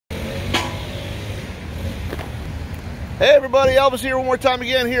Hey everybody, Elvis here one more time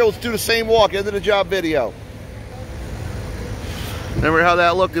again. Here, let's do the same walk, end of the job video. Remember how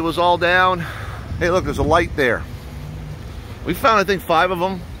that looked? It was all down. Hey look, there's a light there. We found, I think, 5 of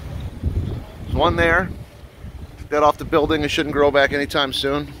them. There's one there. Took that off the building. It shouldn't grow back anytime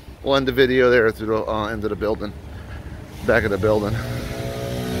soon. We'll end the video there through the end of the building. Back of the building.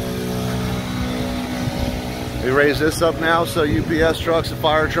 We raise this up now so UPS trucks, a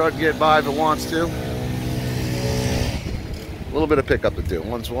fire truck get by if it wants to. A little bit of pickup to do.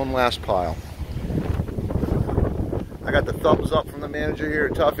 One last pile. I got the thumbs up from the manager here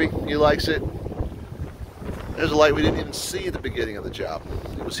at Tuffy. He likes it. There's a light we didn't even see at the beginning of the job.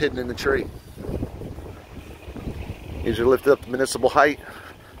 It was hidden in the tree. These are lifted up to municipal height.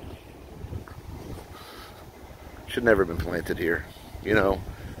 Should never have been planted here. You know,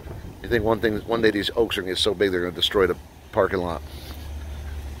 you think one day these oaks are going to get so big they're going to destroy the parking lot.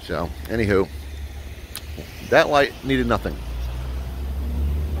 So, anywho, that light needed nothing.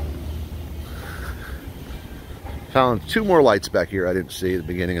 Found 2 more lights back here I didn't see at the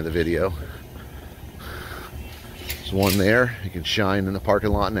beginning of the video. There's one there. You can shine in the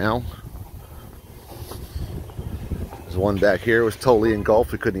parking lot now. There's one back here. It was totally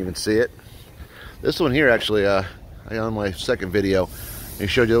engulfed. We couldn't even see it. This one here, actually, on my second video, I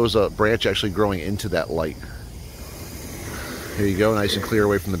showed you there was a branch actually growing into that light. Here you go, nice and clear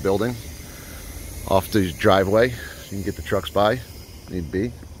away from the building. Off the driveway, so you can get the trucks by, need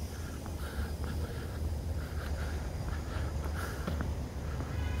be.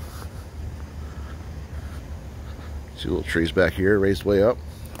 See little trees back here, raised way up.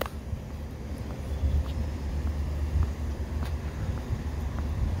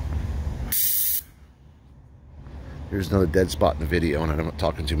 Here's another dead spot in the video, and I'm not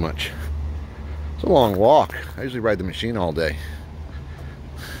talking too much. It's a long walk. I usually ride the machine all day.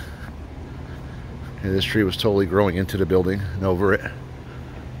 And this tree was totally growing into the building and over it.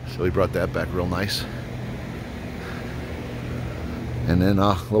 So we brought that back real nice. And then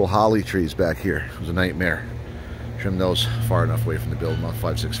little holly trees back here. It was a nightmare. Trim those far enough away from the building, about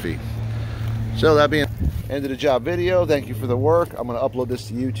 5-6 feet. So that being end of the job video. Thank you for the work. I'm going to upload this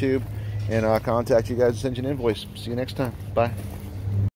to YouTube and contact you guys and send you an invoice. See you next time. Bye.